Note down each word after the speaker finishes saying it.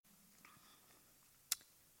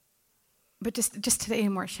But just today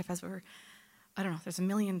in worship, as I don't know, there's a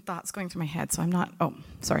million thoughts going through my head, so I'm not,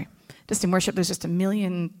 just in worship, there's just a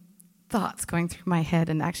million thoughts going through my head,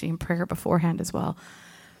 and actually in prayer beforehand as well.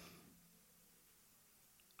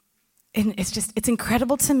 And it's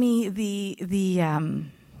incredible to me, the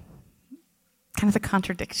kind of the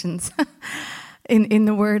contradictions in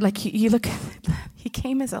the word. Like you look, he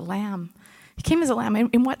came as a lamb. He came as a lamb.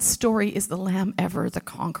 In what story is the lamb ever the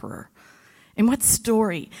conqueror? In what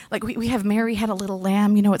story? Like we have Mary had a little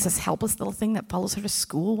lamb, it's this helpless little thing that follows her to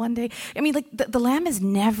school one day. I mean, like the lamb is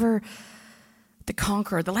never the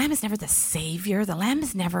conqueror. The lamb is never the savior. The lamb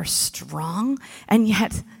is never strong. And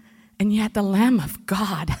yet the Lamb of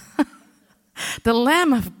God, the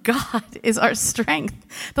Lamb of God is our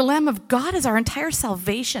strength. The Lamb of God is our entire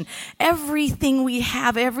salvation. Everything we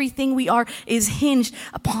have, everything we are is hinged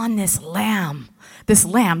upon this lamb, this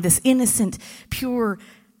innocent, pure,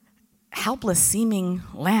 helpless seeming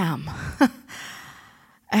lamb.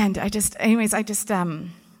 And I'm going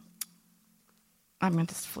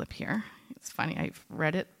to just flip here. It's funny, I've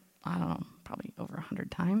read it, I don't know, probably over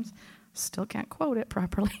 100 times. Still can't quote it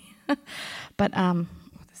properly. But,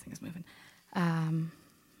 this thing is moving. I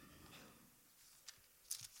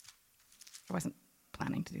wasn't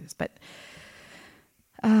planning to do this, but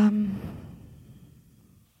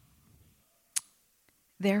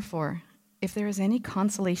therefore, if there is any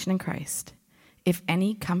consolation in Christ, if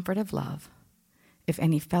any comfort of love, if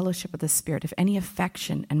any fellowship of the Spirit, if any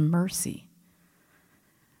affection and mercy,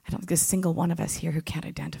 I don't think there's a single one of us here who can't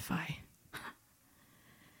identify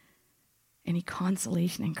any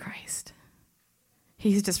consolation in Christ.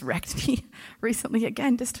 He's just wrecked me recently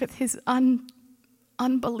again, just with his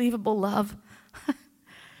unbelievable love.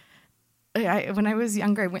 When I was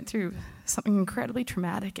younger, I went through something incredibly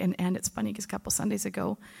traumatic, and it's funny because a couple Sundays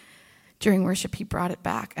ago, during worship, he brought it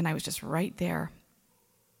back, and I was just right there.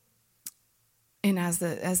 And as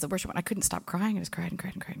the worship went, I couldn't stop crying. I just cried and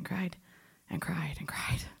cried and cried and cried and cried and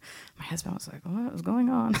cried. My husband was like, "What was going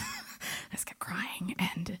on?" I just kept crying,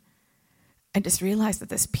 and I just realized that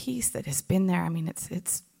this peace that has been there, I mean,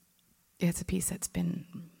 it's a peace that's been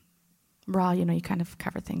raw, you kind of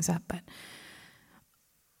cover things up,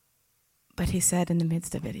 but he said in the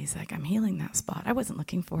midst of it, he's like, "I'm healing that spot." I wasn't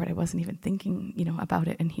looking for it. I wasn't even thinking, about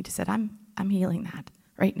it. And he just said, I'm healing that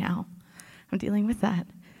right now. I'm dealing with that.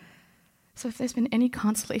 So if there's been any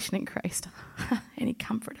consolation in Christ, any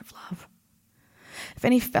comfort of love, if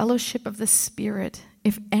any fellowship of the Spirit,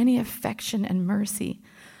 if any affection and mercy,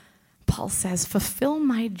 Paul says, fulfill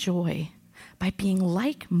my joy by being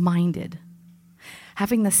like-minded,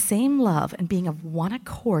 having the same love and being of one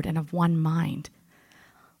accord and of one mind.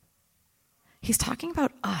 He's talking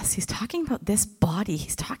about us. He's talking about this body.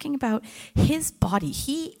 He's talking about his body.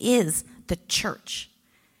 He is the church.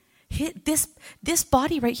 This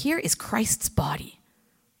body right here is Christ's body.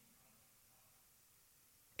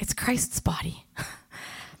 It's Christ's body.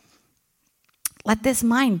 Let this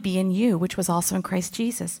mind be in you, which was also in Christ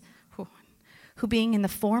Jesus, who being in the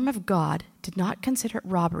form of God did not consider it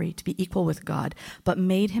robbery to be equal with God, but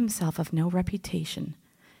made himself of no reputation,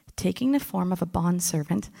 taking the form of a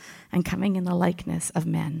bondservant and coming in the likeness of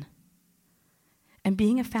men. And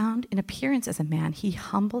being found in appearance as a man, he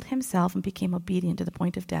humbled himself and became obedient to the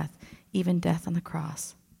point of death, even death on the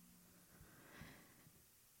cross.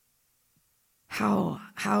 How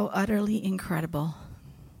utterly incredible.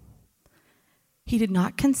 He did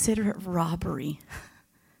not consider it robbery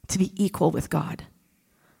to be equal with God.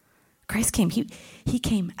 Christ came, he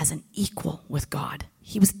came as an equal with God.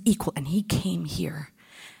 He was equal, and he came here.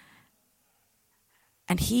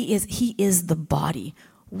 And he is the body.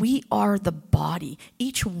 We are the body.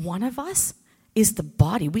 Each one of us is the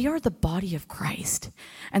body. We are the body of Christ.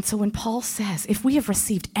 And so when Paul says, if we have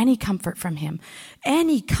received any comfort from him,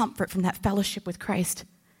 any comfort from that fellowship with Christ,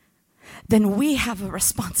 then we have a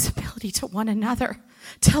responsibility to one another,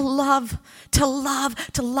 to love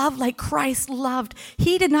like Christ loved.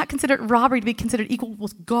 He did not consider it robbery to be considered equal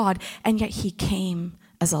with God, and yet he came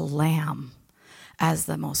as a lamb, as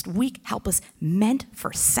the most weak, helpless, meant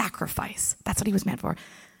for sacrifice. That's what he was meant for.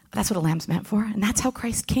 That's what a lamb's meant for, and that's how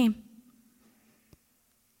Christ came.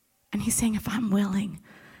 And he's saying, if I'm willing,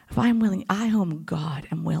 I, whom God,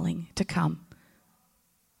 am willing to come,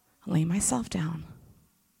 lay myself down,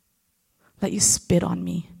 let you spit on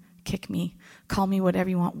me, kick me, call me whatever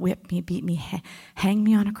you want, whip me, beat me, hang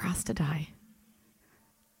me on a cross to die.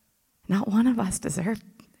 Not one of us deserved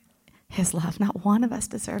his love. Not one of us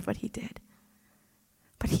deserved what he did.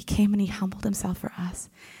 But he came and he humbled himself for us.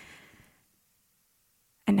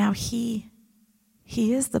 And now he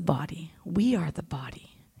is the body. We are the body.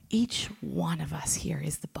 Each one of us here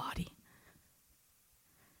is the body.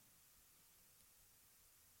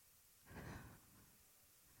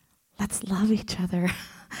 Let's love each other.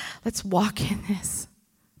 Let's walk in this.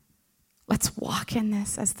 Let's walk in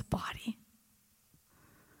this as the body.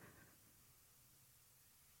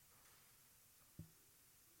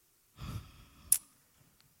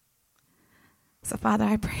 So, Father,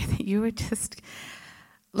 I pray that you would just,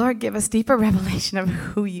 Lord, give us deeper revelation of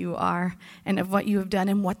who you are and of what you have done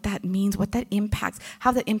and what that means, what that impacts,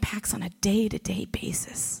 how that impacts on a day-to-day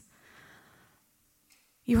basis.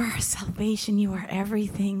 You are our salvation. You are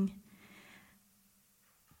everything.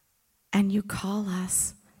 And you call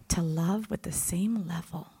us to love with the same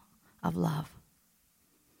level of love.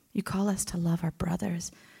 You call us to love our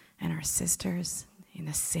brothers and our sisters in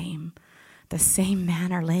the same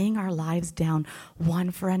manner, laying our lives down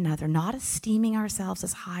one for another, not esteeming ourselves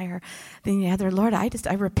as higher than the other. Lord, I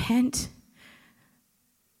repent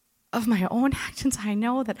of my own actions. I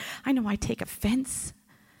know I take offense.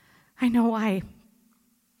 I know I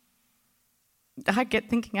get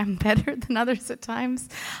thinking I'm better than others at times.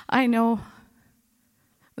 I know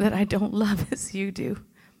that I don't love as you do.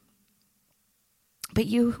 But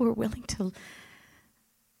you who are willing to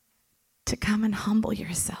come and humble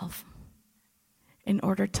yourself in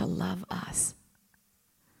order to love us,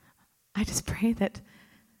 I just pray that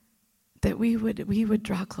we would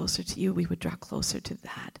draw closer to you. We would draw closer to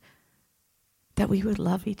that we would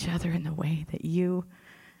love each other in the way that you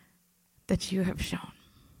have shown.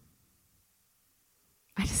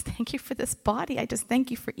 I just thank you for this body. I just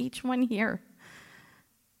thank you for each one here.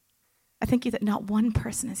 I thank you that not one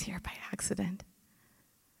person is here by accident.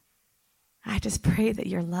 I just pray that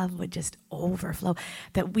your love would just overflow,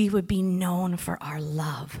 that we would be known for our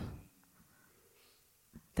love,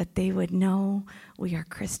 that they would know we are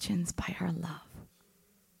Christians by our love.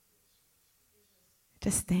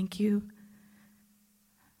 Just thank you.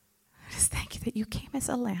 Just thank you that you came as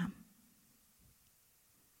a lamb.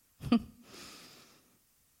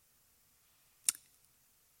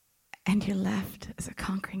 And you left as a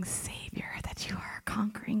conquering Savior, that you are a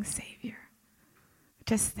conquering Savior.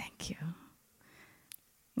 Just thank you.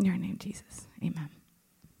 In your name, Jesus. Amen.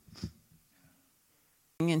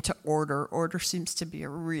 Into order. Order seems to be a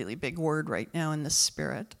really big word right now in the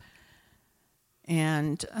spirit.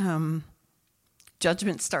 And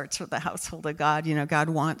judgment starts with the household of God. You know, God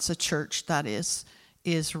wants a church that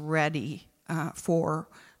is ready for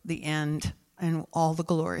the end and all the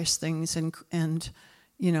glorious things and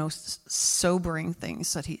you know, sobering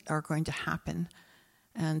things that are going to happen.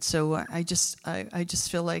 And so I just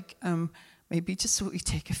feel like maybe just we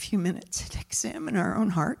take a few minutes to examine our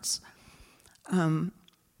own hearts.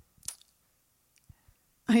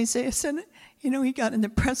 Isaiah said, you know, he got in the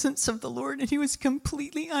presence of the Lord and he was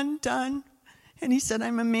completely undone. And he said,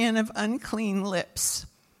 I'm a man of unclean lips.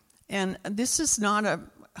 And this is not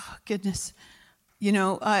goodness. You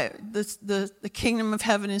know, the kingdom of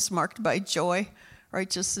heaven is marked by joy,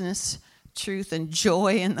 righteousness, truth, and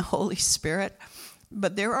joy in the Holy Spirit.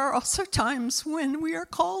 But there are also times when we are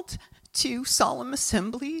called to solemn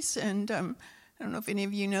assemblies. And I don't know if any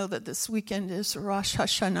of you know that this weekend is Rosh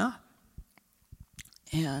Hashanah.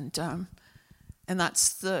 And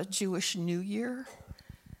that's the Jewish New Year.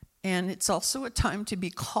 And it's also a time to be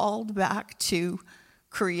called back to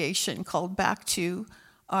creation, called back to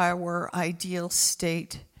our ideal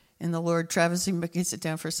state in the Lord. Travis, you can sit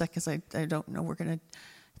down for a second, because I don't know,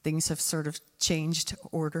 things have sort of changed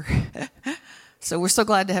order. So we're so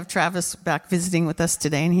glad to have Travis back visiting with us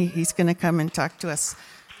today, and he's going to come and talk to us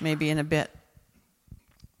maybe in a bit.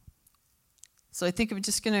 So I think I'm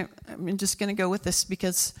just going to go with this,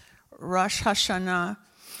 because Rosh Hashanah,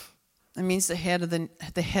 it means the head of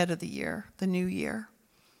the year, the new year.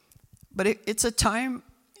 But it's a time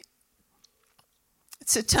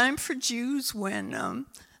for Jews when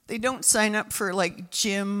they don't sign up for like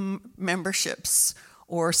gym memberships,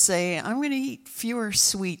 or say, I'm going to eat fewer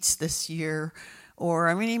sweets this year, or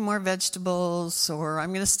I'm going to eat more vegetables, or I'm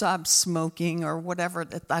going to stop smoking, or whatever.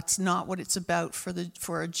 That's not what it's about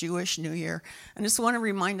for a Jewish New Year. I just want to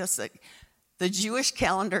remind us that the Jewish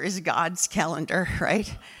calendar is God's calendar,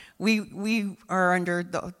 right? We are under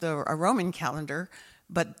a Roman calendar,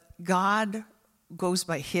 but God goes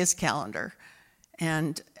by his calendar.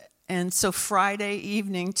 And so Friday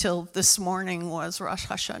evening till this morning was Rosh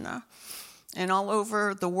Hashanah. And all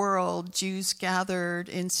over the world, Jews gathered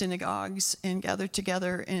in synagogues and gathered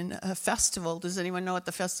together in a festival. Does anyone know what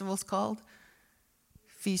the festival is called?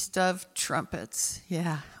 Feast of Trumpets.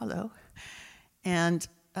 Yeah, hello. And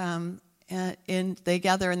they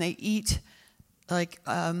gather and they eat like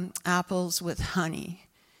apples with honey,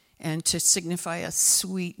 and to signify a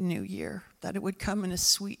sweet new year, that it would come in a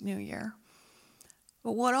sweet new year.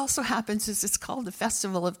 But what also happens is it's called the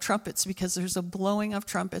Festival of Trumpets because there's a blowing of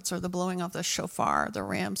trumpets or the blowing of the shofar, the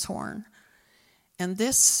ram's horn. And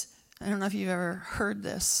this, I don't know if you've ever heard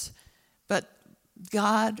this, but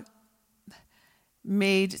God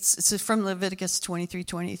made, it's from Leviticus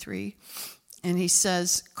 23:23, and he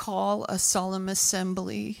says, call a solemn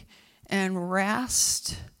assembly and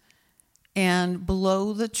rest and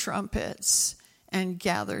blow the trumpets and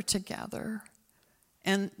gather together.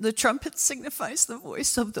 And the trumpet signifies the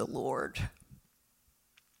voice of the Lord.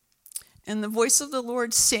 And the voice of the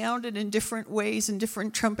Lord sounded in different ways and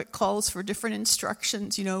different trumpet calls for different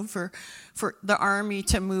instructions, for the army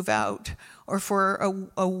to move out or for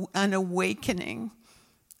an awakening.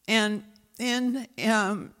 And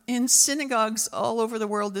in synagogues all over the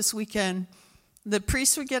world this weekend, the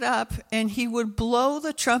priest would get up and he would blow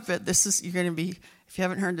the trumpet. You're going to be, if you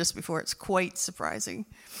haven't heard this before, it's quite surprising.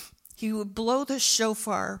 He would blow the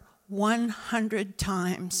shofar 100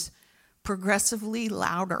 times, progressively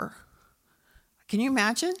louder. Can you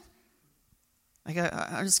imagine?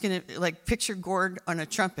 I'm just going to picture Gord on a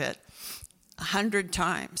trumpet 100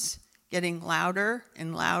 times, getting louder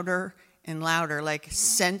and louder and louder, like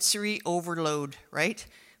sensory overload, right?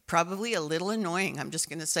 Probably a little annoying, I'm just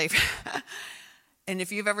going to say. And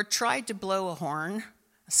if you've ever tried to blow a horn,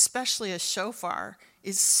 especially a shofar,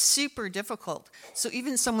 is super difficult. So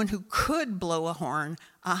even someone who could blow a horn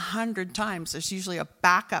 100 times, there's usually a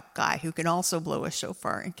backup guy who can also blow a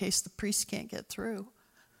shofar in case the priest can't get through.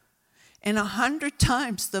 And 100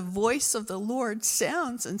 times the voice of the Lord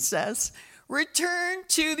sounds and says, return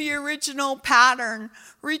to the original pattern.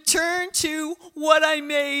 Return to what I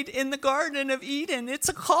made in the Garden of Eden. It's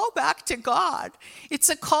a call back to God. It's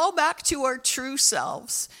a call back to our true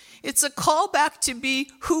selves. It's a call back to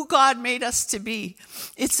be who God made us to be.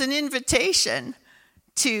 It's an invitation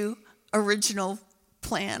to original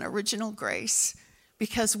plan, original grace,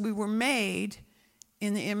 because we were made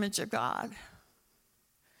in the image of God.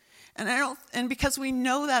 And because we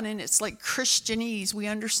know that, and it's like Christianese, we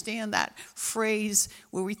understand that phrase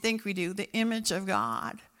where we think we do, the image of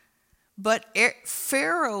God. But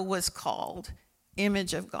Pharaoh was called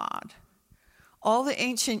image of God. All the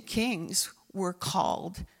ancient kings were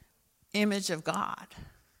called image of God.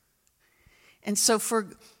 And so for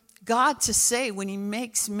God to say when he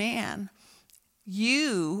makes man,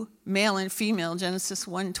 you, male and female, Genesis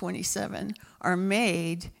 1:27, are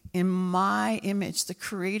made in my image, the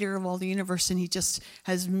creator of all the universe, and he just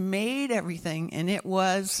has made everything, and it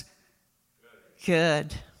was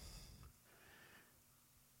good.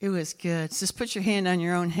 It was good. Just put your hand on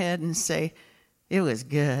your own head and say, it was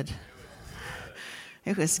good.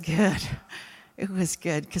 It was good. It was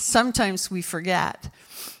good. Because sometimes we forget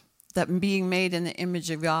that being made in the image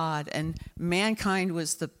of God, and mankind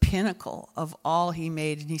was the pinnacle of all he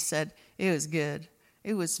made, and he said, it was good.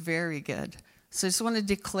 It was very good. So I just want to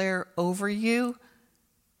declare over you,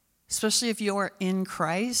 especially if you are in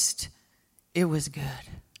Christ, it was good.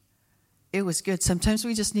 It was good. Sometimes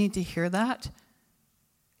we just need to hear that.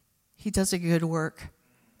 He does a good work.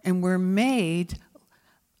 And we're made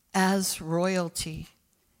as royalty.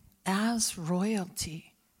 As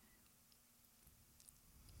royalty.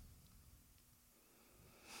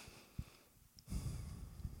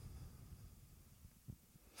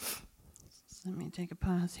 So let me take a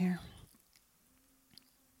pause here.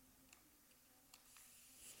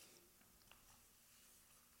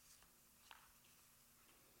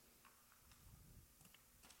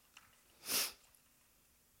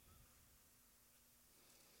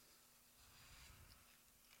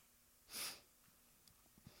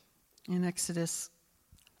 In Exodus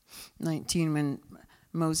 19, when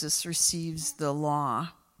Moses receives the law,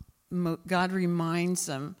 God reminds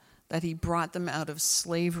them that he brought them out of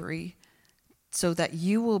slavery so that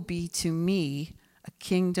you will be to me a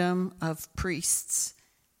kingdom of priests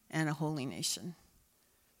and a holy nation.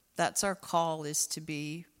 That's our call, is to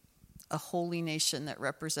be a holy nation that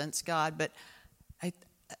represents God. But I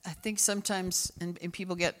think sometimes, and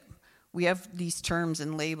people we have these terms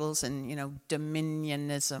and labels and,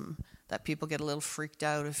 dominionism, that people get a little freaked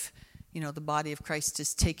out if, the body of Christ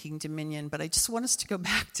is taking dominion. But I just want us to go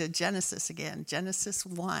back to Genesis again, Genesis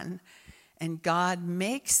 1. And God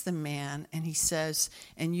makes the man, and he says,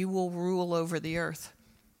 and you will rule over the earth.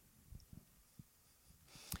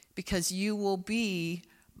 Because you will be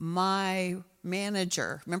my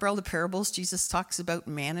manager. Remember all the parables Jesus talks about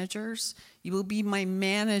managers? You will be my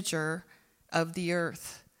manager of the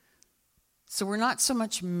earth. So we're not so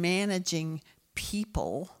much managing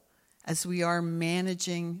people as we are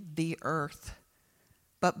managing the earth.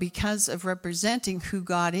 But because of representing who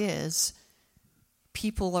God is,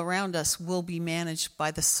 people around us will be managed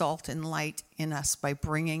by the salt and light in us, by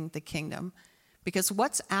bringing the kingdom. Because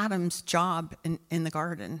what's Adam's job in the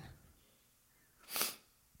garden?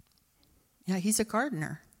 Yeah, he's a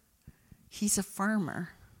gardener. He's a farmer.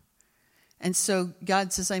 And so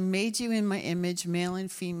God says, I made you in my image, male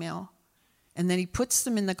and female. And then he puts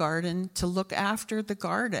them in the garden to look after the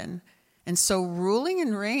garden. And so ruling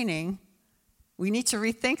and reigning, we need to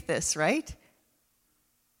rethink this, right?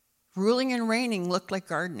 Ruling and reigning looked like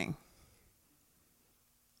gardening.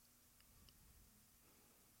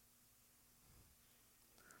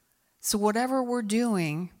 So whatever we're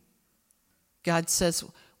doing, God says,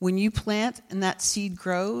 when you plant and that seed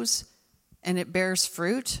grows and it bears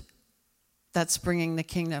fruit, that's bringing the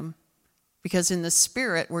kingdom. Because in the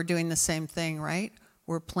spirit, we're doing the same thing, right?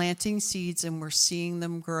 We're planting seeds and we're seeing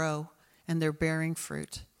them grow and they're bearing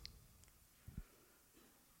fruit.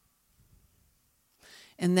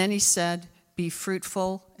 And then he said, be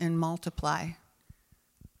fruitful and multiply.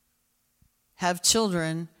 Have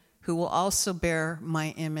children who will also bear my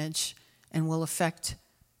image and will affect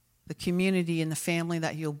the community and the family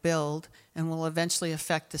that you'll build, and will eventually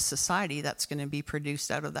affect the society that's going to be produced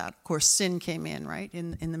out of that. Of course, sin came in, right,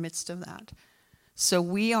 in the midst of that. So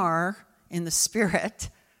we are, in the spirit,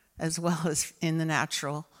 as well as in the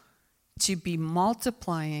natural, to be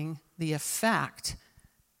multiplying the effect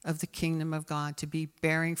of the kingdom of God, to be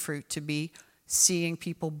bearing fruit, to be seeing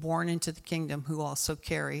people born into the kingdom who also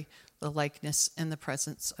carry the likeness and the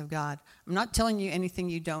presence of God. I'm not telling you anything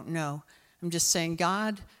you don't know. I'm just saying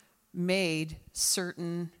God made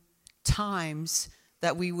certain times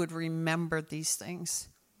that we would remember these things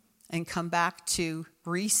and come back to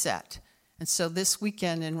reset. And so this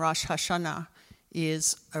weekend in Rosh Hashanah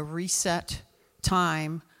is a reset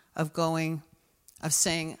time of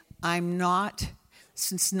saying,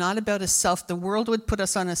 it's not about the world would put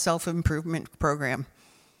us on a self-improvement program.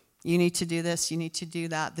 You need to do this, you need to do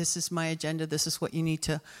that. This is my agenda, this is what you need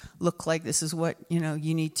to look like, this is what, you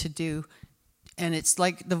need to do. And it's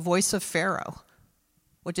like the voice of Pharaoh.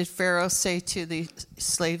 What did Pharaoh say to the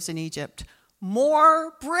slaves in Egypt?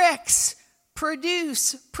 More bricks!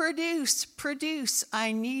 Produce, produce, produce.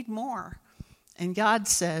 I need more. And God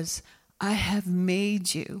says, I have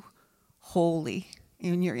made you holy.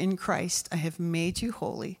 When you're in Christ, I have made you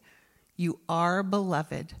holy. You are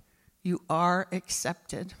beloved. You are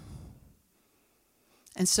accepted.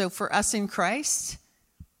 And so for us in Christ,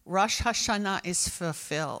 Rosh Hashanah is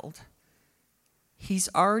fulfilled. He's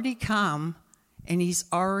already come, and he's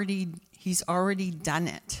already done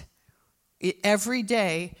it. Every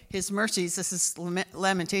day, his mercies, this is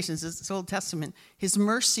Lamentations, this is Old Testament, his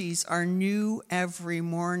mercies are new every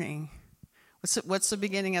morning. What's the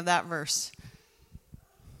beginning of that verse?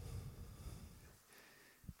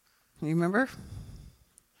 You remember?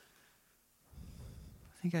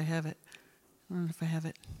 I think I have it. I don't know if I have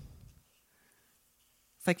it.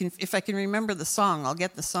 If I can remember the song, I'll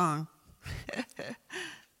get the song.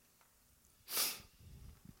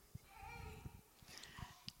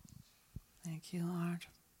 Thank you, Lord.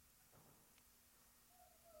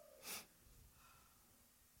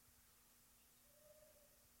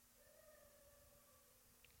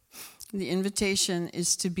 The invitation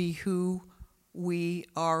is to be who we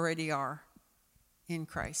already are in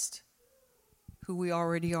Christ. Who we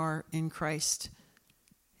already are in Christ.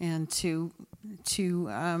 And to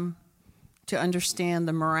understand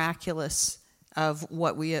the miraculous of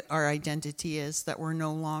what our identity is, that we're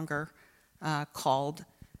no longer called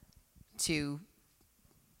to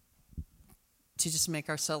just make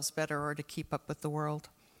ourselves better or to keep up with the world.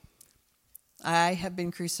 I have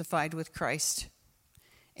been crucified with Christ,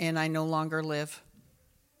 and I no longer live,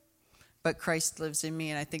 but Christ lives in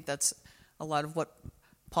me. And I think that's a lot of what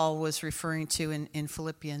Paul was referring to in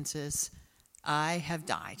Philippians is, I have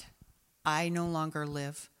died. I no longer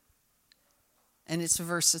live. And it's a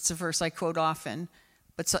verse I quote often.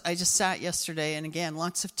 But so I just sat yesterday, and again,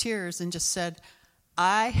 lots of tears, and just said,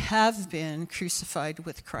 I have been crucified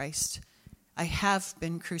with Christ. I have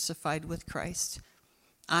been crucified with Christ.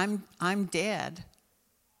 I'm dead.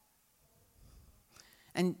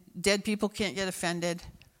 And dead people can't get offended.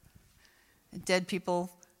 Dead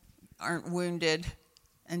people aren't wounded.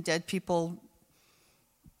 And dead people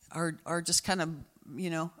are just kind of,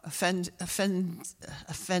 offend,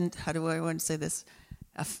 how do I want to say this?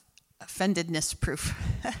 Offendedness proof.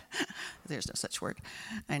 There's no such word.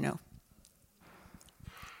 I know.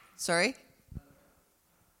 Sorry?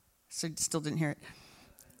 So still didn't hear it.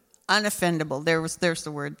 Unoffendable. There's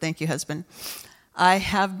the word. Thank you, husband. I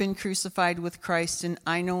have been crucified with Christ, and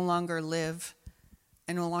I no longer live.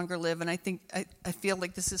 I no longer live. And I feel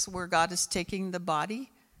like this is where God is taking the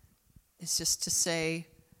body. is just to say,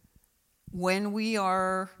 when we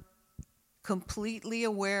are completely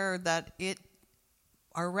aware that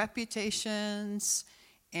our reputations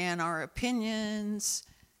and our opinions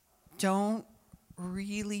don't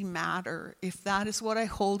really matter. If that is what I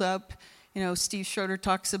hold up, Steve Schroeder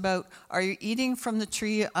talks about, are you eating from the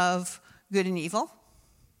tree of good and evil,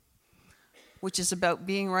 which is about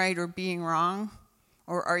being right or being wrong?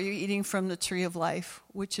 Or are you eating from the tree of life,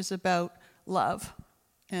 which is about love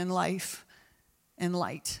and life and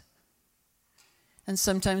light? And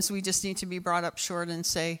sometimes we just need to be brought up short and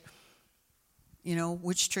say,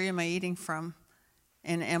 which tree am I eating from?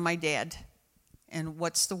 And am I dead? And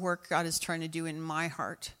what's the work God is trying to do in my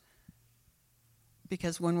heart?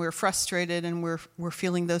 Because when we're frustrated and we're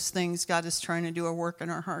feeling those things, God is trying to do a work in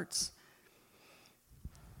our hearts.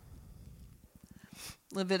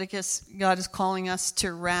 Leviticus, God is calling us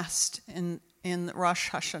to rest in Rosh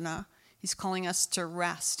Hashanah. He's calling us to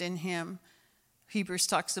rest in Him. Hebrews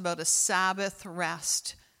talks about a Sabbath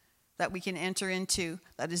rest that we can enter into,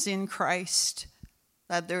 that is in Christ,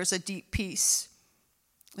 that there's a deep peace.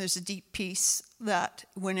 There's a deep peace that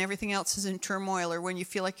when everything else is in turmoil, or when you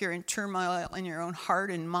feel like you're in turmoil in your own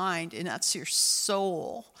heart and mind, and that's your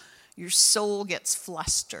soul gets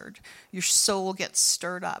flustered. Your soul gets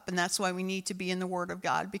stirred up. And that's why we need to be in the Word of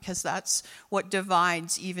God, because that's what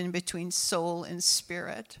divides even between soul and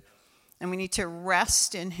spirit. And we need to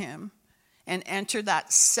rest in Him and enter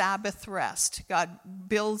that Sabbath rest. God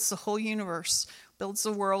builds the whole universe, builds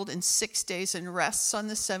the world in 6 days, and rests on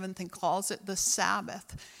the seventh and calls it the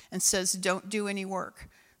Sabbath and says, don't do any work.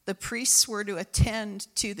 The priests were to attend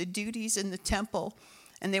to the duties in the temple,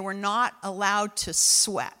 and they were not allowed to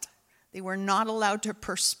sweat. They were not allowed to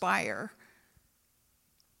perspire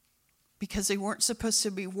because they weren't supposed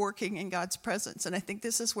to be working in God's presence. And I think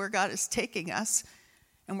this is where God is taking us,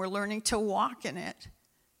 and we're learning to walk in it.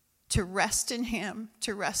 To rest in Him,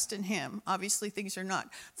 to rest in Him. Obviously, things are not,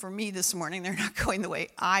 for me this morning, they're not going the way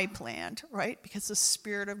I planned, right? Because the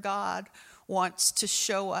Spirit of God wants to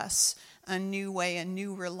show us a new way, a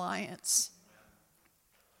new reliance.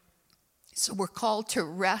 So we're called to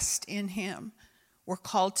rest in Him. We're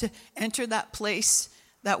called to enter that place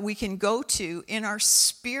that we can go to in our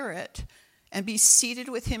spirit and be seated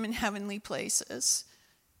with Him in heavenly places.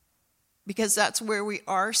 Because that's where we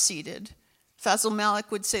are seated. Fazl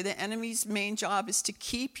Malik would say the enemy's main job is to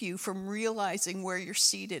keep you from realizing where you're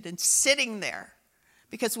seated and sitting there.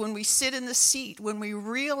 Because when we sit in the seat, when we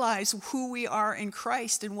realize who we are in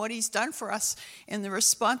Christ and what He's done for us and the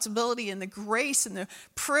responsibility and the grace and the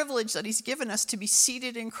privilege that He's given us to be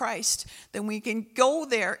seated in Christ, then we can go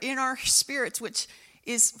there in our spirits, which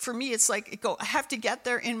is, for me, it's like, I have to get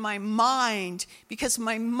there in my mind, because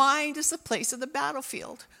my mind is the place of the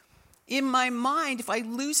battlefield. In my mind, if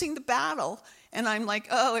I'm losing the battle and I'm like,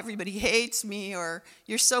 oh, everybody hates me, or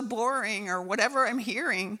you're so boring, or whatever I'm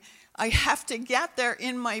hearing, I have to get there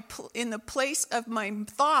in the place of my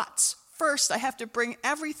thoughts. First, I have to bring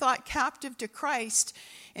every thought captive to Christ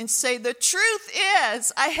and say, the truth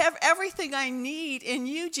is, I have everything I need in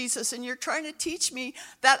you, Jesus, and you're trying to teach me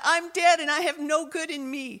that I'm dead and I have no good in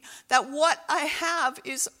me, that what I have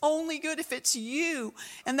is only good if it's you,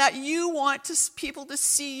 and that you want people to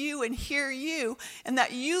see you and hear you, and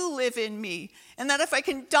that you live in me, and that if I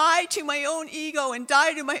can die to my own ego and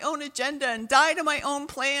die to my own agenda and die to my own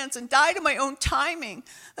plans and die to my own timing,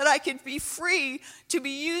 that I can be free to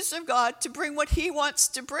be used of God to bring what He wants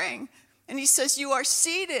to bring. And He says, you are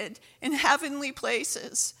seated in heavenly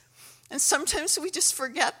places. And sometimes we just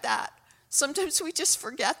forget that. Sometimes we just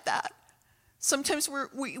forget that. Sometimes we're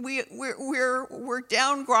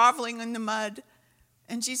down groveling in the mud.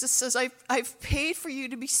 And Jesus says, I've paid for you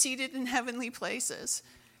to be seated in heavenly places.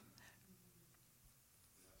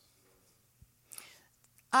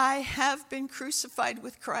 I have been crucified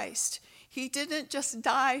with Christ. He didn't just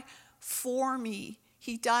die for me.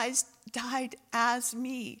 He died as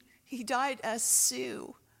me. He died as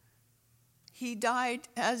Sue. He died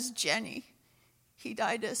as Jenny. He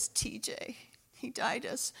died as TJ. He died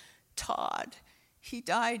as Todd. He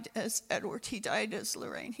died as Edward. He died as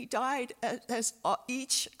Lorraine. He died as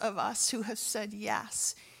each of us who have said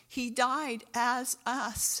yes. He died as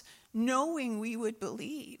us, knowing we would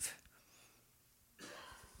believe.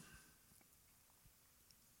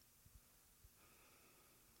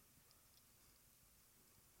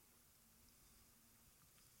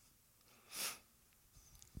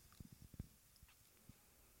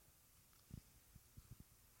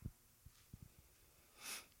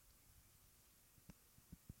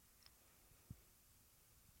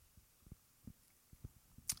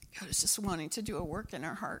 God is just wanting to do a work in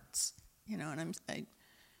our hearts, and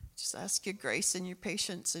just ask your grace and your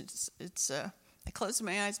patience. I close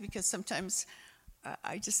my eyes because sometimes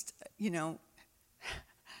I just,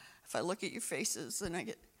 if I look at your faces and I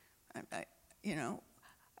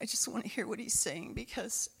just want to hear what he's saying,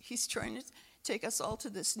 because he's trying to take us all to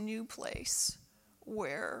this new place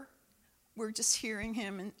where we're just hearing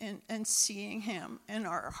him and seeing him, and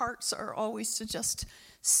our hearts are always to just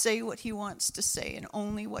say what he wants to say and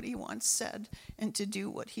only what he wants said, and to do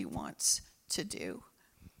what he wants to do.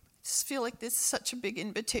 I just feel like this is such a big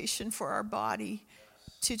invitation for our body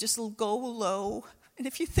to just go low. And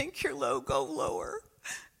if you think you're low, go lower.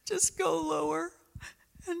 Just go lower.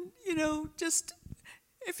 And, just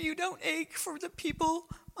if you don't ache for the people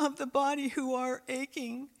of the body who are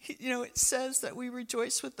aching, it says that we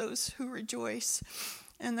rejoice with those who rejoice,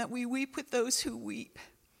 and that we weep with those who weep.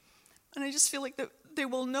 And I just feel like that they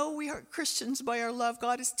will know we are Christians by our love.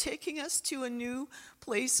 God is taking us to a new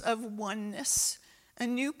place of oneness, a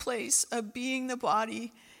new place of being the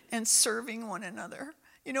body and serving one another.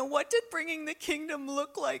 What did bringing the kingdom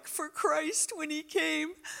look like for Christ when he came?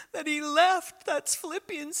 That he left, that's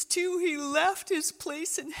Philippians 2, he left his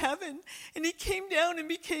place in heaven, and he came down and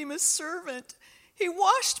became a servant. He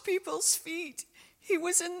washed people's feet. He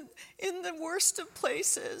was in the worst of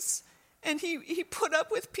places, and he put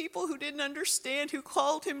up with people who didn't understand, who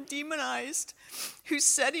called him demonized, who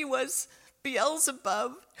said he was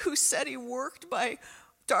Beelzebub, who said he worked by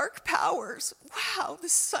dark powers. Wow, the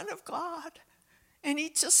Son of God. And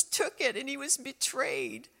he just took it, and he was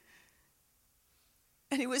betrayed,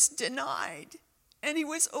 and he was denied, and he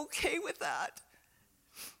was okay with that.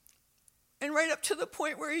 And right up to the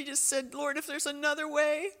point where he just said, Lord, if there's another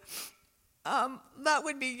way, that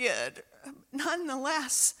would be good.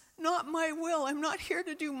 Nonetheless, not my will. I'm not here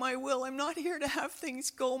to do my will. I'm not here to have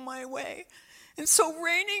things go my way. And so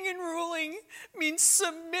reigning and ruling means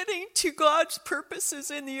submitting to God's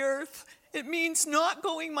purposes in the earth. It means not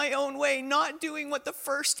going my own way, not doing what the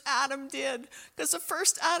first Adam did, because the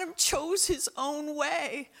first Adam chose his own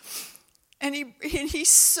way. And he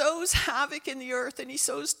sows havoc in the earth, and he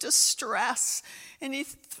sows distress, and he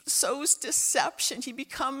sows deception. He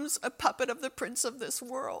becomes a puppet of the prince of this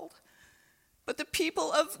world. But the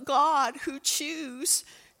people of God who choose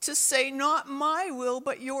to say, not my will,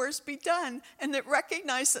 but yours be done, and that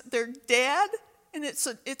recognize that they're dead. And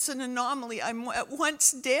it's an anomaly. I'm at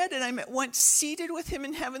once dead, and I'm at once seated with him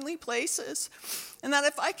in heavenly places. And that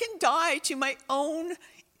if I can die to my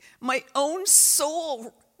own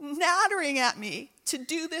soul nattering at me to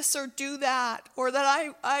do this or do that, or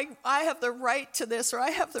that I have the right to this or I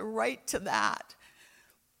have the right to that,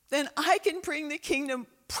 then I can bring the kingdom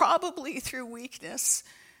probably through weakness,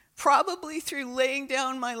 probably through laying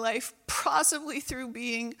down my life, possibly through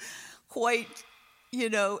being quite,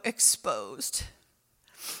 exposed.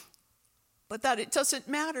 But that it doesn't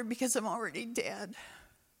matter because I'm already dead.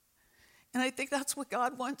 And I think that's what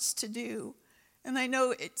God wants to do. And I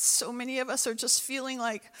know so many of us are just feeling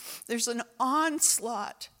like there's an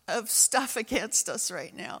onslaught of stuff against us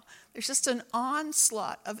right now. There's just an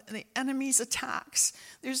onslaught of the enemy's attacks.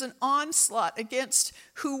 There's an onslaught against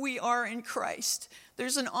who we are in Christ.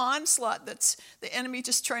 There's an onslaught that's the enemy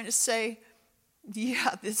just trying to say,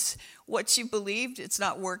 yeah, this what you believed, it's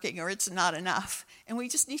not working, or it's not enough. And we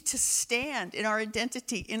just need to stand in our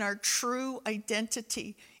identity, in our true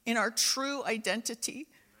identity, in our true identity.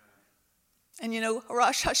 And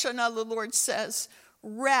Rosh Hashanah, the Lord says,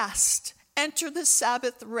 rest, enter the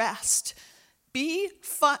Sabbath rest. Be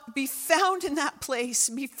found in that place,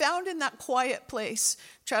 be found in that quiet place.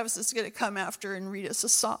 Travis is going to come after and read us a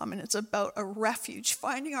psalm, and it's about a refuge,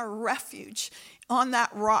 finding our refuge on that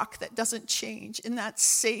rock that doesn't change, in that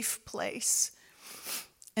safe place.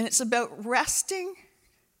 And it's about resting,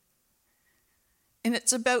 and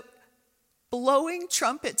it's about blowing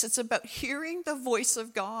trumpets. It's about hearing the voice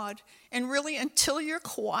of God. And really, until you're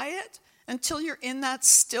quiet, until you're in that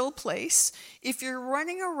still place, if you're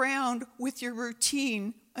running around with your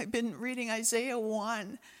routine, I've been reading Isaiah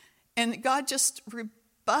 1, and God just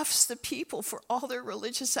rebuffs the people for all their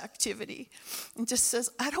religious activity and just says,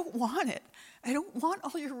 I don't want it. I don't want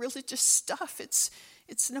all your religious stuff.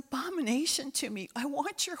 It's an abomination to me. I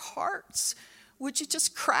want your hearts. Would you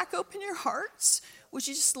just crack open your hearts? Would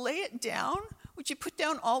you just lay it down? Would you put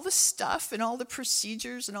down all the stuff and all the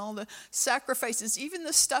procedures and all the sacrifices, even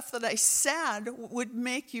the stuff that I said would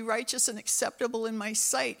make you righteous and acceptable in my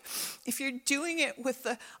sight? If you're doing it with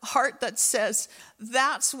the heart that says,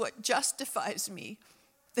 that's what justifies me,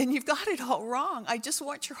 then you've got it all wrong. I just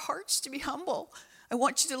want your hearts to be humble. I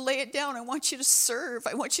want you to lay it down. I want you to serve.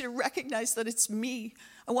 I want you to recognize that it's me.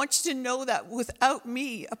 I want you to know that without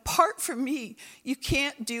me, apart from me, you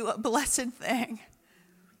can't do a blessed thing.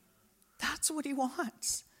 That's what he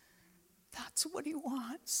wants. That's what he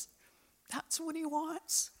wants. That's what he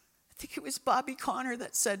wants. I think it was Bobby Connor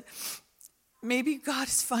that said, maybe God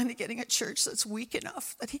is finally getting a church that's weak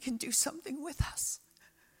enough that he can do something with us.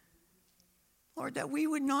 Lord, that we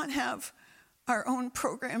would not have our own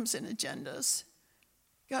programs and agendas.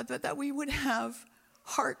 God, but that we would have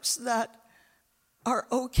hearts that are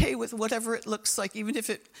okay with whatever it looks like, even if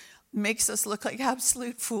it makes us look like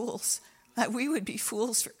absolute fools. That we would be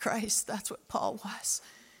fools for Christ. That's what Paul was.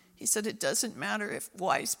 He said, it doesn't matter if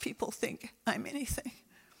wise people think I'm anything.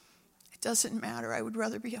 It doesn't matter. I would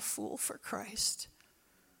rather be a fool for Christ.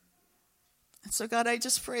 And so, God, I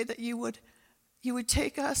just pray that you would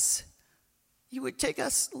take us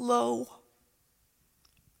low.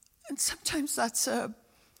 And sometimes that's a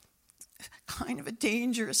kind of a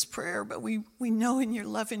dangerous prayer, but we know in your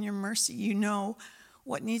love and your mercy, you know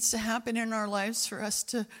what needs to happen in our lives for us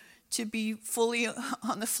to be fully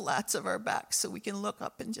on the flats of our backs so we can look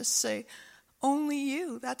up and just say, only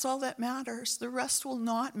you, that's all that matters. The rest will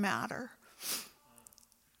not matter.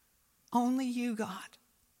 Only you, God.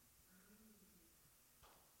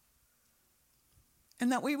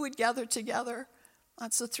 And that we would gather together.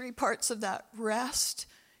 That's the three parts of that. Rest,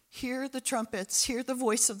 hear the trumpets, hear the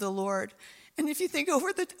voice of the Lord. And if you think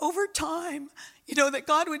over time, that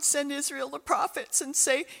God would send Israel the prophets and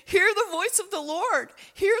say, hear the voice of the Lord,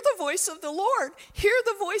 hear the voice of the Lord, hear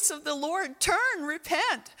the voice of the Lord, turn,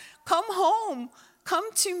 repent, come home,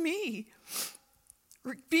 come to me,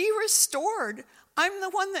 be restored. I'm the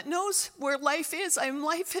one that knows where life is. I'm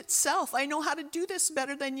life itself. I know how to do this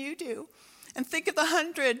better than you do. And think of the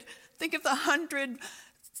 100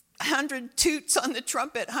 toots on the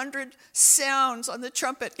trumpet, 100 sounds on the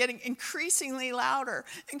trumpet getting increasingly louder.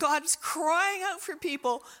 And God is crying out for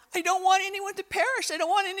people. I don't want anyone to perish. I don't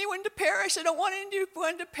want anyone to perish. I don't want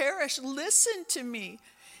anyone to perish. Listen to me.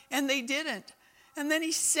 And they didn't. And then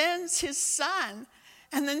he sends his son.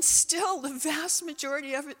 And then still the vast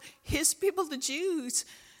majority of it, his people, the Jews,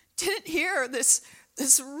 didn't hear this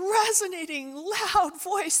resonating loud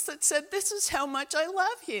voice that said, this is how much I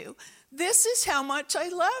love you. This is how much I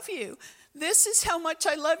love you. This is how much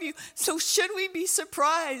I love you. So should we be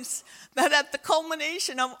surprised that at the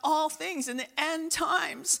culmination of all things in the end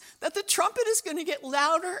times, that the trumpet is going to get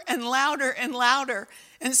louder and louder and louder.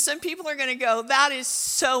 And some people are going to go, that is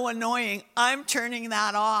so annoying. I'm turning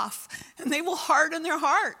that off. And they will harden their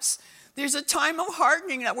hearts. There's a time of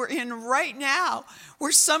hardening that we're in right now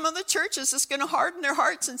where some of the churches is going to harden their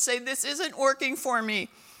hearts and say, this isn't working for me.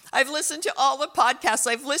 I've listened to all the podcasts.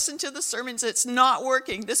 I've listened to the sermons. It's not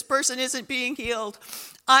working. This person isn't being healed.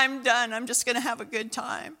 I'm done. I'm just going to have a good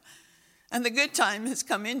time. And the good time has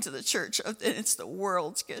come into the church, and it's the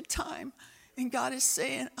world's good time. And God is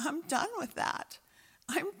saying, I'm done with that.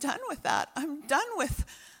 I'm done with that. I'm done with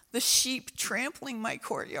the sheep trampling my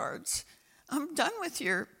courtyards. I'm done with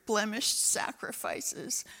your blemished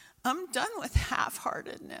sacrifices. I'm done with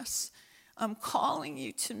half-heartedness. I'm calling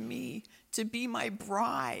you to me to be my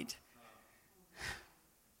bride.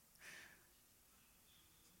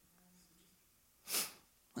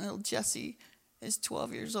 Little Jesse is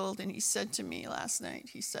 12 years old, and he said to me last night,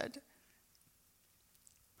 he said,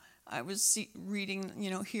 I was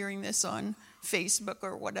reading, hearing this on Facebook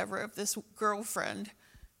or whatever of this girlfriend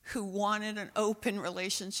who wanted an open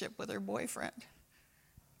relationship with her boyfriend.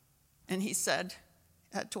 And he said,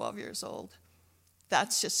 at 12 years old,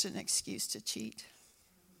 that's just an excuse to cheat.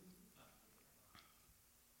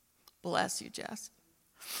 Bless you, Jess.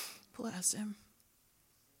 Bless him.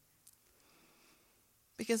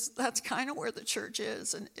 Because that's kind of where the church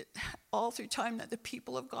is. And all through time that the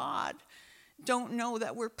people of God don't know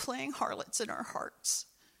that we're playing harlots in our hearts.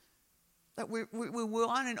 That we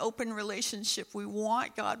want an open relationship. We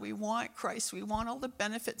want God. We want Christ. We want all the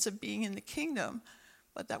benefits of being in the kingdom.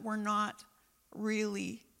 But that we're not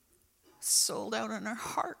really sold out in our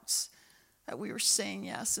hearts. That we were saying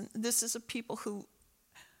yes. And this is a people who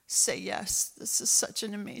say yes. This is such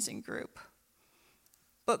an amazing group.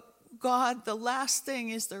 But God, the last thing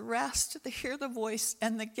is the rest, the hear the voice,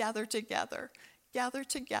 and the gather together. Gather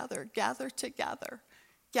together, gather together,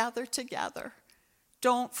 gather together.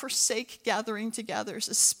 Don't forsake gathering together,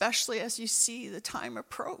 especially as you see the time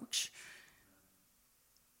approach.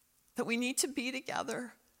 That we need to be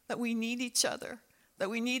together, that we need each other, that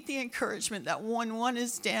we need the encouragement that when one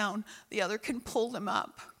is down, the other can pull them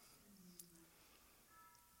up.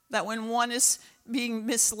 That when one is being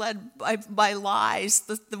misled by lies,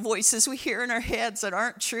 the voices we hear in our heads that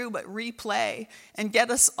aren't true but replay and get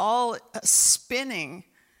us all spinning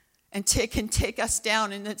and can take us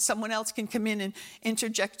down, and that someone else can come in and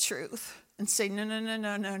interject truth and say,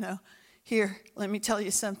 no. Here, let me tell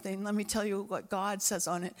you something. Let me tell you what God says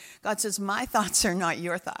on it. God says, my thoughts are not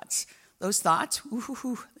your thoughts. Those thoughts,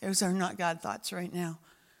 those are not God thoughts right now.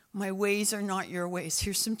 My ways are not your ways.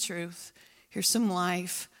 Here's some truth. Here's some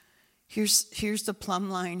life. Here's the plumb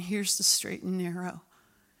line. Here's the straight and narrow.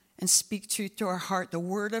 And speak truth to our heart. The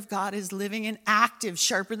word of God is living and active,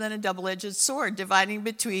 sharper than a double-edged sword, dividing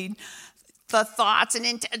between the thoughts and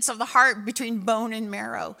intents of the heart, between bone and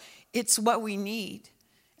marrow. It's what we need.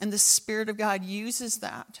 And the Spirit of God uses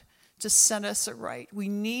that to set us aright. We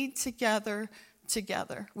need to gather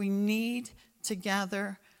together. We need to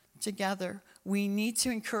gather together. We need to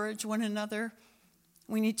encourage one another.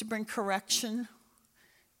 We need to bring correction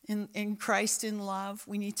in Christ in love.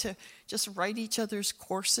 We need to just write each other's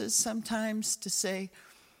courses sometimes to say,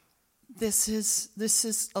 this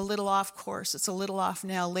is a little off course. It's a little off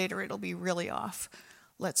now. Later it'll be really off.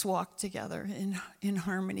 Let's walk together in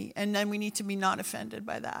harmony. And then we need to be not offended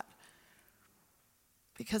by that,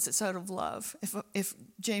 because it's out of love. If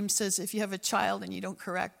James says, if you have a child and you don't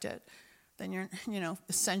correct it, then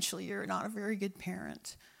essentially you're not a very good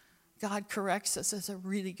parent. God corrects us as a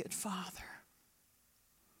really good father.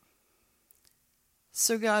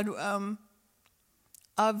 So God,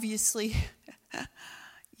 obviously,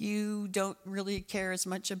 you don't really care as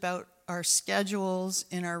much about our schedules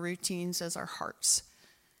and our routines as our hearts.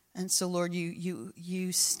 And so, Lord,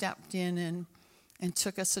 you stepped in and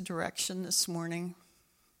took us a direction this morning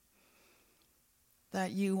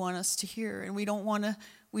that you want us to hear. And we don't want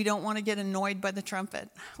to get annoyed by the trumpet.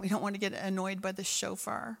 We don't want to get annoyed by the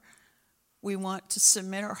shofar. We want to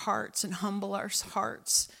submit our hearts and humble our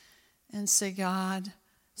hearts and say, God,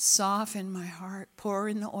 soften my heart, pour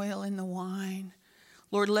in the oil and the wine.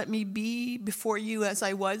 Lord, let me be before you as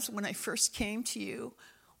I was when I first came to you,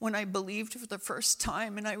 when I believed for the first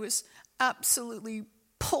time and I was absolutely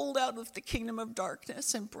pulled out of the kingdom of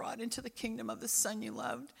darkness and brought into the kingdom of the Son you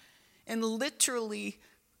loved. And literally,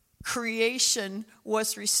 creation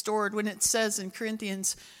was restored. When it says in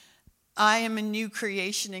Corinthians, I am a new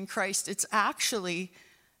creation in Christ, it's actually,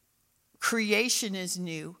 creation is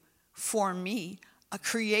new for me. A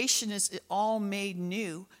creation is all made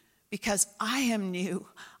new because I am new.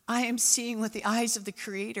 I am seeing with the eyes of the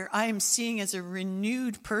Creator. I am seeing as a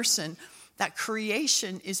renewed person that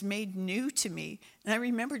creation is made new to me. And I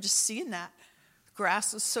remember just seeing that. The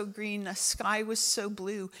grass was so green. The sky was so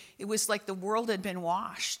blue. It was like the world had been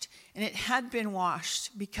washed. And it had been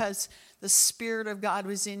washed because the Spirit of God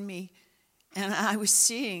was in me. And I was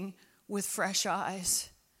seeing with fresh eyes.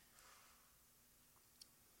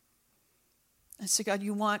 And so, God,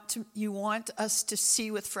 you want us to see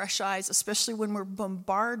with fresh eyes, especially when we're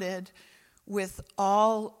bombarded with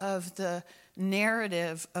all of the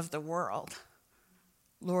narrative of the world.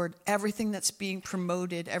 Lord, everything that's being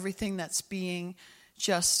promoted, everything that's being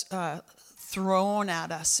just thrown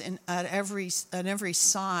at us and at every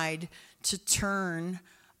side to turn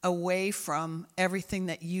away from everything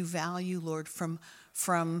that you value, Lord,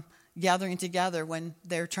 from gathering together when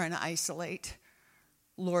they're trying to isolate.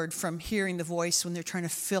 Lord, from hearing the voice when they're trying to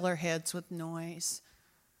fill our heads with noise.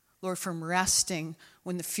 Lord, from resting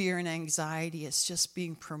when the fear and anxiety is just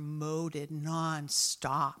being promoted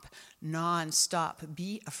nonstop.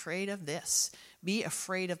 Be afraid of this. Be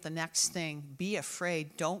afraid of the next thing. Be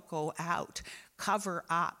afraid. Don't go out. Cover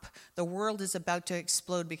up. The world is about to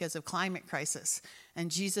explode because of climate crisis.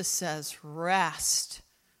 And Jesus says, rest.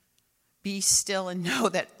 Be still and know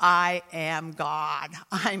that I am God.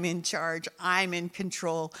 I'm in charge. I'm in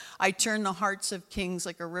control. I turn the hearts of kings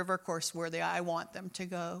like a river course where I want them to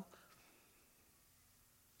go.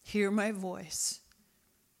 Hear my voice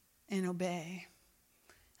and obey.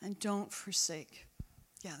 And don't forsake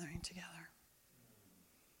gathering together.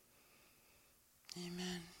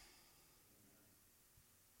 Amen.